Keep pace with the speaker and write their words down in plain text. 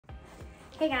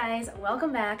Hey guys,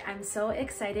 welcome back. I'm so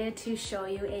excited to show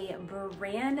you a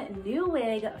brand new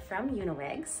wig from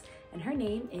Uniwigs, and her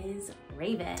name is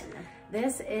Raven.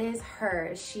 This is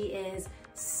her. She is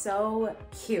so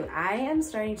cute. I am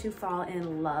starting to fall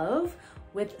in love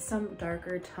with some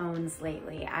darker tones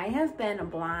lately. I have been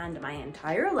blonde my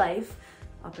entire life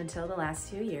up until the last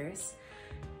few years,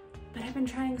 but I've been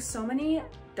trying so many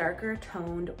darker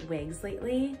toned wigs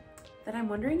lately that I'm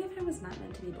wondering if I was not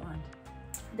meant to be blonde.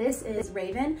 This is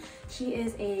Raven. She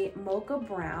is a mocha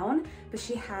brown, but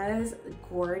she has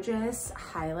gorgeous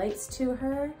highlights to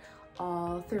her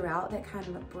all throughout that kind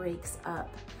of breaks up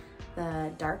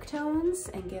the dark tones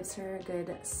and gives her a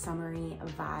good summery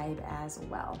vibe as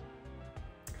well.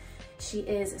 She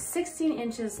is 16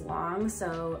 inches long,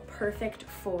 so perfect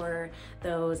for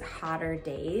those hotter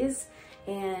days.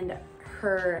 And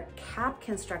her cap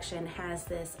construction has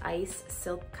this ice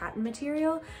silk cotton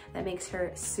material that makes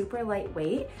her super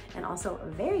lightweight and also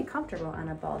very comfortable on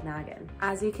a bald noggin.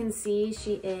 As you can see,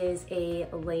 she is a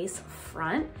lace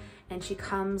front and she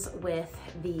comes with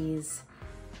these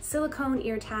silicone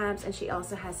ear tabs, and she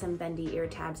also has some bendy ear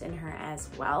tabs in her as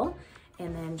well.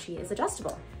 And then she is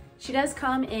adjustable. She does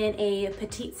come in a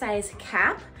petite size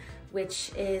cap,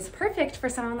 which is perfect for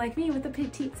someone like me with a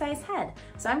petite size head.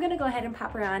 So I'm gonna go ahead and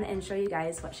pop her on and show you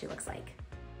guys what she looks like.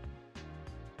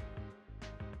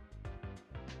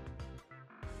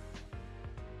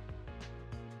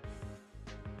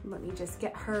 Let me just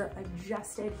get her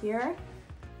adjusted here.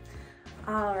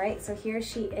 All right, so here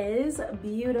she is,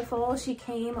 beautiful. She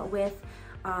came with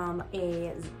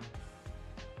a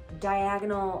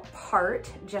diagonal part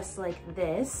just like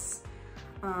this.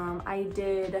 I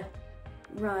did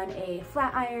run a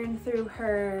flat iron through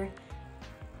her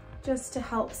just to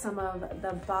help some of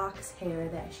the box hair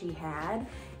that she had,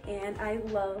 and I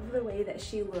love the way that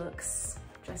she looks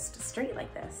just straight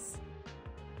like this.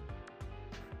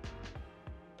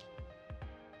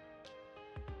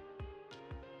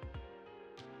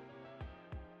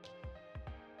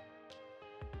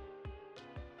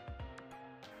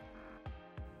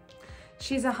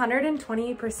 She's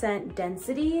 120%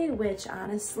 density, which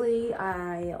honestly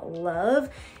I love.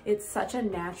 It's such a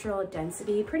natural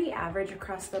density, pretty average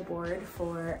across the board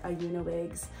for a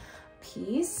Uniwigs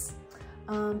piece.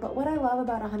 But what I love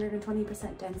about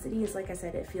 120% density is, like I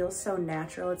said, it feels so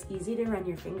natural. It's easy to run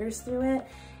your fingers through it,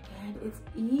 and it's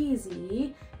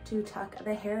easy to tuck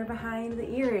the hair behind the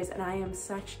ears. And I am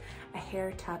such a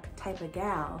hair tuck type of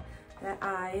gal that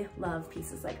I love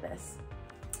pieces like this.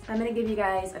 I'm gonna give you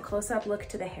guys a close-up look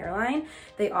to the hairline.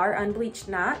 They are unbleached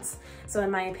knots, so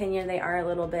in my opinion, they are a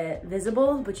little bit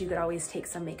visible, but you could always take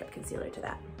some makeup concealer to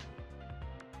that.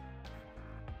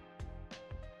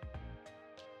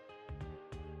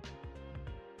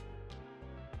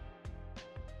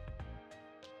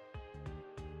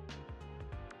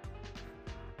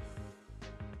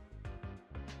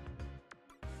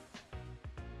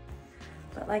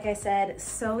 But like I said,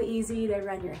 so easy to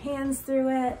run your hands through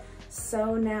it.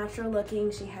 So natural looking.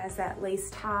 She has that lace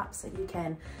top, so you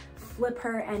can flip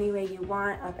her any way you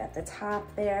want up at the top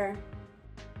there.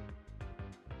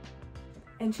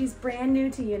 And she's brand new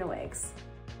to Uniwigs.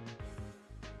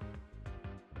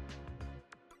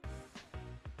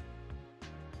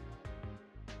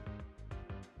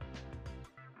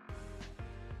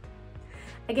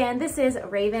 Again, this is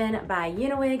Raven by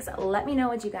Uniwigs. Let me know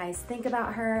what you guys think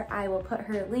about her. I will put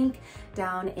her link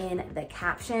down in the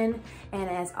caption. And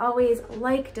as always,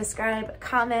 like, subscribe,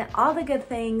 comment, all the good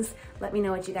things. Let me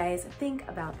know what you guys think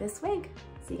about this wig.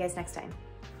 See you guys next time.